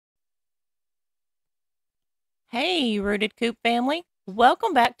Hey, Rooted Coop family.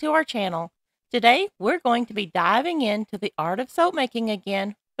 Welcome back to our channel. Today, we're going to be diving into the art of soap making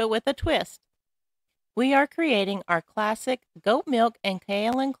again, but with a twist. We are creating our classic goat milk and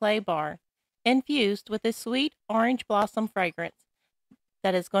kaolin clay bar, infused with a sweet orange blossom fragrance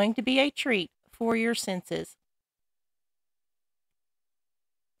that is going to be a treat for your senses.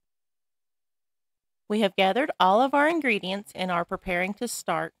 We have gathered all of our ingredients and are preparing to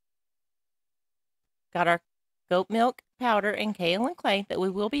start. Got our goat milk powder and kaolin clay that we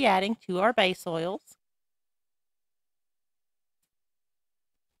will be adding to our base oils.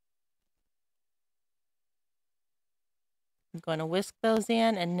 I'm going to whisk those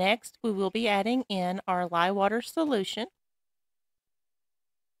in, and next we will be adding in our lye water solution.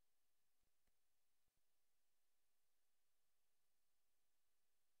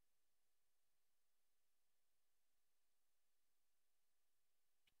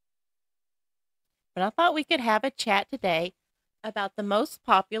 But I thought we could have a chat today about the most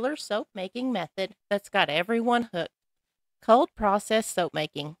popular soap making method that's got everyone hooked: cold process soap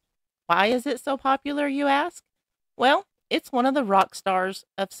making. Why is it so popular, you ask? Well, it's one of the rock stars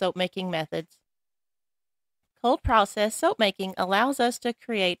of soap making methods. Cold process soap making allows us to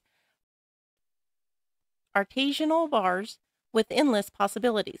create artisanal bars with endless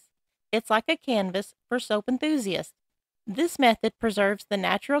possibilities. It's like a canvas for soap enthusiasts. This method preserves the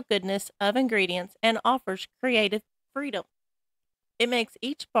natural goodness of ingredients and offers creative freedom. It makes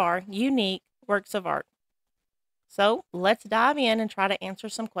each bar unique works of art. So let's dive in and try to answer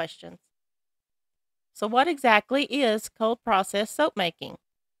some questions. So, what exactly is cold process soap making?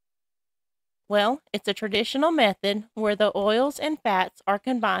 Well, it's a traditional method where the oils and fats are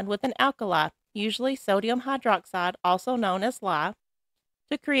combined with an alkali, usually sodium hydroxide, also known as lye,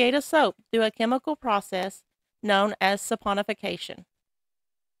 to create a soap through a chemical process known as saponification.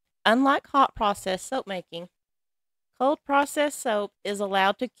 Unlike hot process soap making, cold process soap is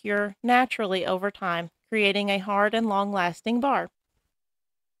allowed to cure naturally over time, creating a hard and long-lasting bar.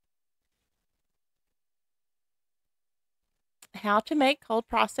 How to make cold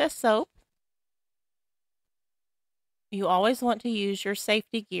process soap? You always want to use your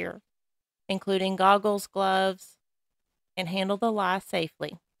safety gear, including goggles, gloves, and handle the lye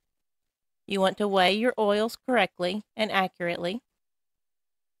safely. You want to weigh your oils correctly and accurately.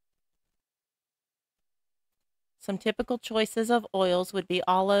 Some typical choices of oils would be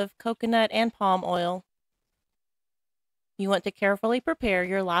olive, coconut, and palm oil. You want to carefully prepare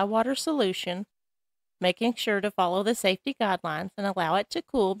your lye water solution, making sure to follow the safety guidelines and allow it to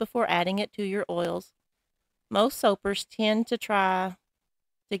cool before adding it to your oils. Most soapers tend to try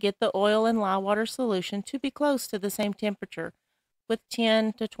to get the oil and lye water solution to be close to the same temperature, with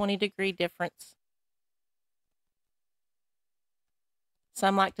 10 to 20 degree difference.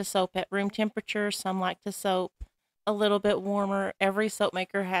 Some like to soap at room temperature, some like to soap a little bit warmer. Every soap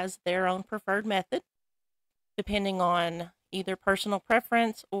maker has their own preferred method, depending on either personal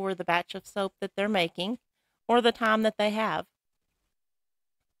preference or the batch of soap that they're making or the time that they have.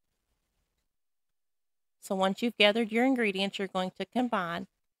 So once you've gathered your ingredients, you're going to combine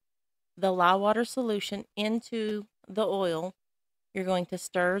the lye water solution into the oil. You're going to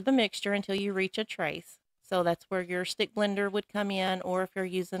stir the mixture until you reach a trace. So that's where your stick blender would come in, or if you're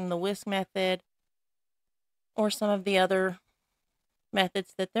using the whisk method or some of the other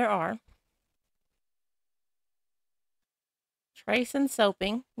methods that there are. Trace and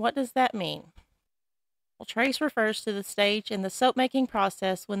soaping, what does that mean? Well, trace refers to the stage in the soap making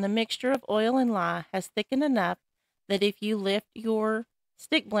process when the mixture of oil and lye has thickened enough that if you lift your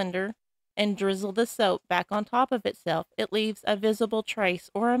stick blender and drizzle the soap back on top of itself, it leaves a visible trace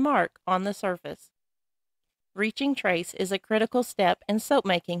or a mark on the surface. Reaching trace is a critical step in soap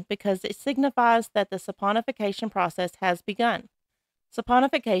making because it signifies that the saponification process has begun.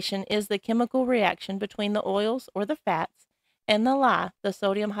 Saponification is the chemical reaction between the oils or the fats and the lye, the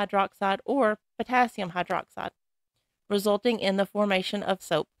sodium hydroxide or potassium hydroxide, resulting in the formation of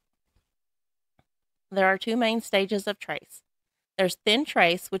soap. There are two main stages of trace. There's thin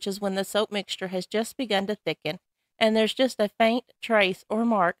trace, which is when the soap mixture has just begun to thicken, and there's just a faint trace or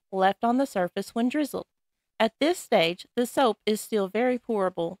mark left on the surface when drizzled. At this stage, the soap is still very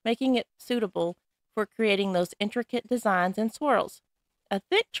pourable, making it suitable for creating those intricate designs and swirls. A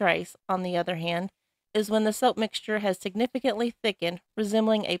thick trace, on the other hand, is when the soap mixture has significantly thickened,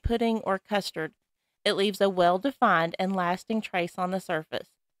 resembling a pudding or custard. It leaves a well-defined and lasting trace on the surface.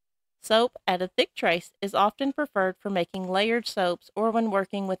 Soap at a thick trace is often preferred for making layered soaps or when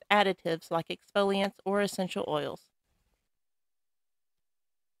working with additives like exfoliants or essential oils.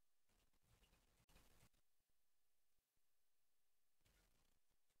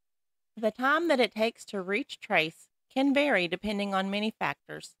 The time that it takes to reach trace can vary depending on many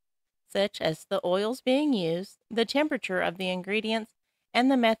factors, such as the oils being used, the temperature of the ingredients,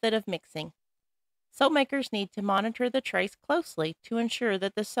 and the method of mixing. Soap makers need to monitor the trace closely to ensure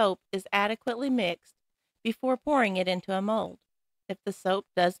that the soap is adequately mixed before pouring it into a mold. If the soap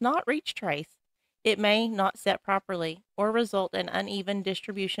does not reach trace, it may not set properly or result in uneven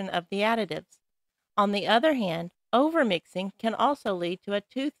distribution of the additives. On the other hand, overmixing can also lead to a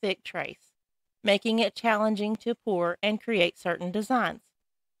too thick trace, making it challenging to pour and create certain designs.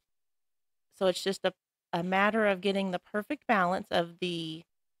 So it's just a matter of getting the perfect balance of the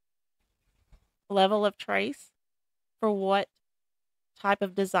level of trace for what type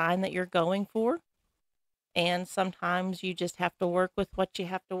of design that you're going for. And sometimes you just have to work with what you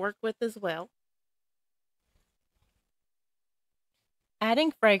have to work with as well.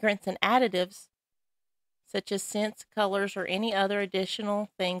 Adding fragrance and additives such as scents, colors, or any other additional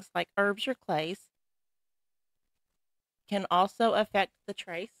things like herbs or clays can also affect the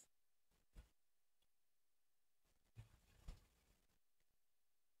trace.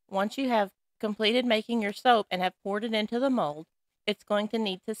 Once you have completed making your soap and have poured it into the mold, it's going to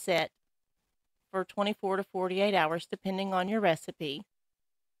need to set for 24 to 48 hours depending on your recipe.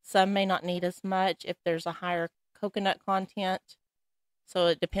 Some may not need as much if there's a higher coconut content, so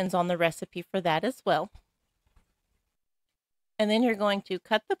it depends on the recipe for that as well. And then you're going to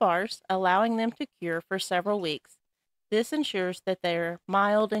cut the bars, allowing them to cure for several weeks. This ensures that they're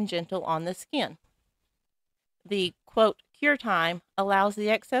mild and gentle on the skin. The quote cure time allows the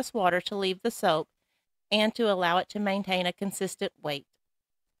excess water to leave the soap and to allow it to maintain a consistent weight.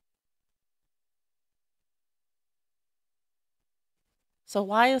 So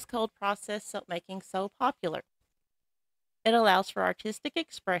why is cold process soap making so popular? It allows for artistic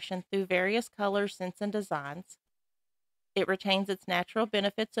expression through various colors, scents, and designs. It retains its natural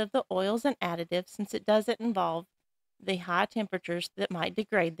benefits of the oils and additives since it doesn't involve the high temperatures that might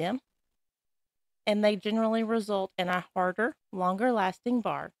degrade them. And they generally result in a harder, longer lasting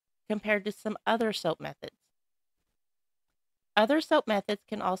bar compared to some other soap methods. Other soap methods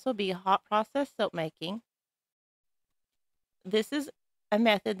can also be hot process soap making. This is a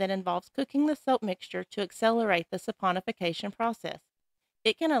method that involves cooking the soap mixture to accelerate the saponification process.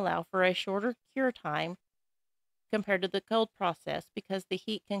 It can allow for a shorter cure time compared to the cold process because the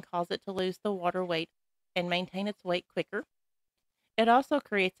heat can cause it to lose the water weight and maintain its weight quicker. It also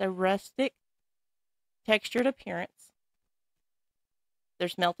creates a rustic, textured appearance.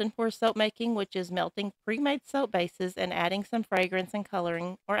 There's melt and pour soap making, which is melting pre-made soap bases and adding some fragrance and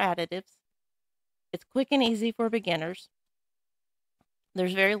coloring or additives. It's quick and easy for beginners.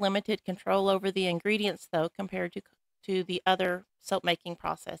 There's very limited control over the ingredients, though, compared to the other soap making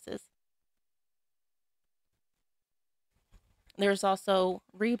processes. There's also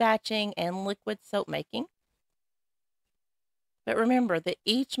rebatching and liquid soap making. But remember that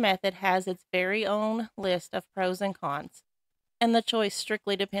each method has its very own list of pros and cons, and the choice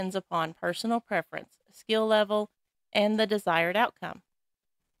strictly depends upon personal preference, skill level, and the desired outcome.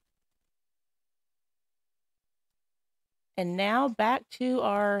 And now back to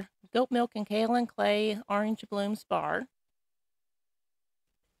our goat milk and kaolin clay orange blooms bar.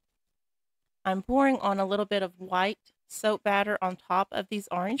 I'm pouring on a little bit of white soap batter on top of these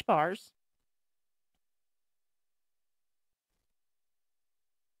orange bars.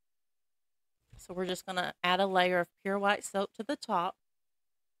 So we're just going to add a layer of pure white soap to the top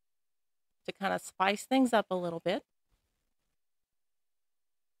to kind of spice things up a little bit.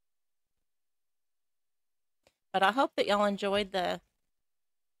 But I hope that y'all enjoyed the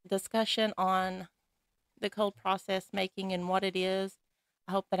discussion on the cold process making and what it is.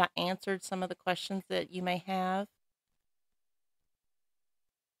 I hope that I answered some of the questions that you may have.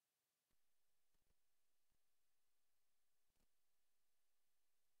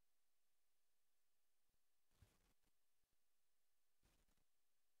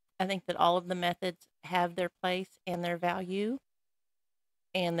 I think that all of the methods have their place and their value,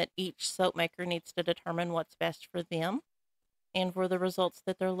 and that each soap maker needs to determine what's best for them and for the results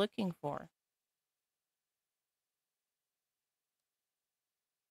that they're looking for.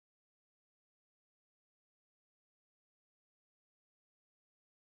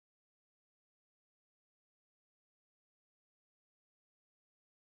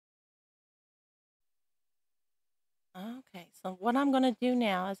 Okay, so what I'm going to do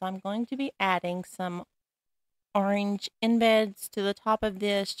now is I'm going to be adding some orange embeds to the top of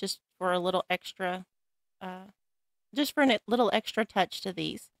this just for a little extra, just for a little extra touch to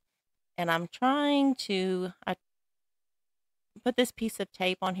these. And I'm trying to, I put this piece of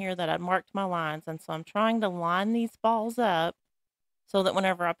tape on here that I marked my lines, and so I'm trying to line these balls up so that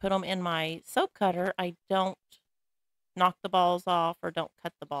whenever I put them in my soap cutter, I don't knock the balls off or don't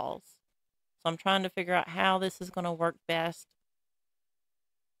cut the balls. So I'm trying to figure out how this is going to work best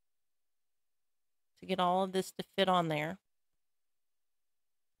to get all of this to fit on there.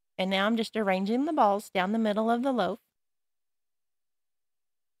 And now I'm just arranging the balls down the middle of the loaf.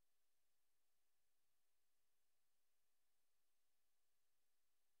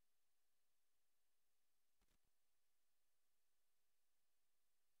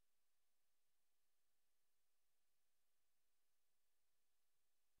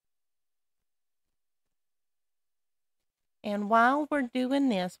 And while we're doing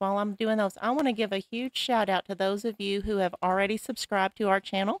this, while I'm doing those, I want to give a huge shout out to those of you who have already subscribed to our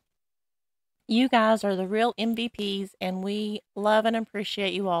channel. You guys are the real MVPs, and we love and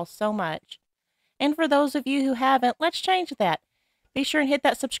appreciate you all so much. And for those of you who haven't, let's change that. Be sure and hit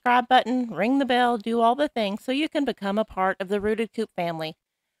that subscribe button, ring the bell, do all the things so you can become a part of the Rooted Coop family,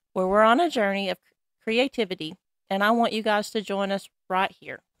 where we're on a journey of creativity, and I want you guys to join us right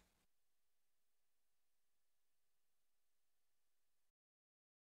here.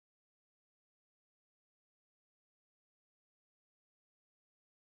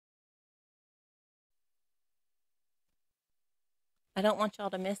 I don't want y'all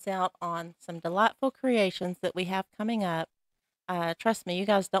to miss out on some delightful creations that we have coming up. Trust me, you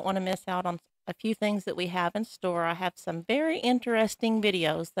guys don't want to miss out on a few things that we have in store. I have some very interesting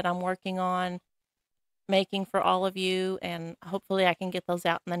videos that I'm working on making for all of you, and hopefully I can get those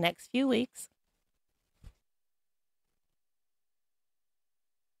out in the next few weeks.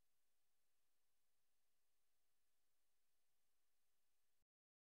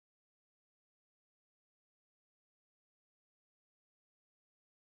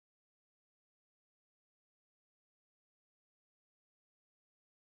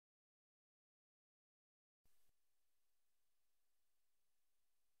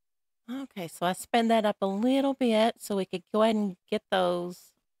 Okay, so I sped that up a little bit so we could go ahead and get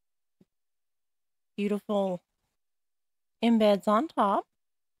those beautiful embeds on top.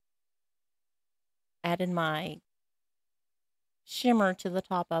 Added my shimmer to the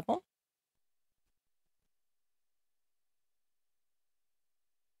top of them.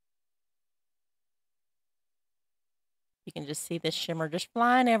 You can just see this shimmer just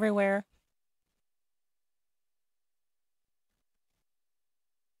flying everywhere.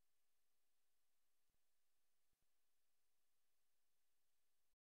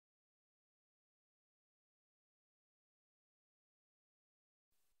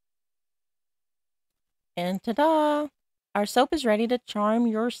 And ta-da! Our soap is ready to charm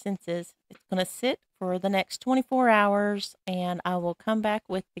your senses. It's going to sit for the next 24 hours, and I will come back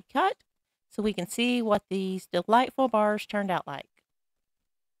with the cut so we can see what these delightful bars turned out like.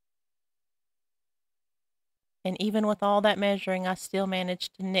 And even with all that measuring, I still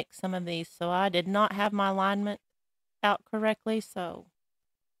managed to nick some of these, so I did not have my alignment out correctly, so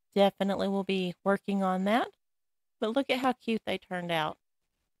definitely will be working on that. But look at how cute they turned out.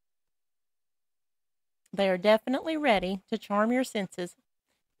 They are definitely ready to charm your senses.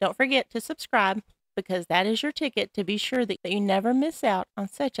 Don't forget to subscribe, because that is your ticket to be sure that you never miss out on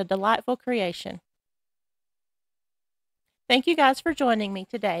such a delightful creation. Thank you guys for joining me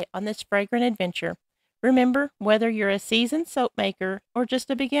today on this fragrant adventure. Remember, whether you're a seasoned soap maker or just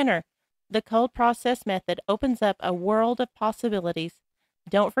a beginner, the cold process method opens up a world of possibilities.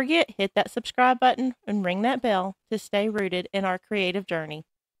 Don't forget, hit that subscribe button and ring that bell to stay rooted in our creative journey.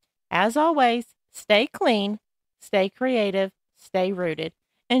 As always, stay clean, stay creative, stay rooted.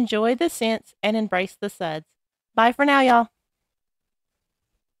 Enjoy the scents and embrace the suds. Bye for now, y'all.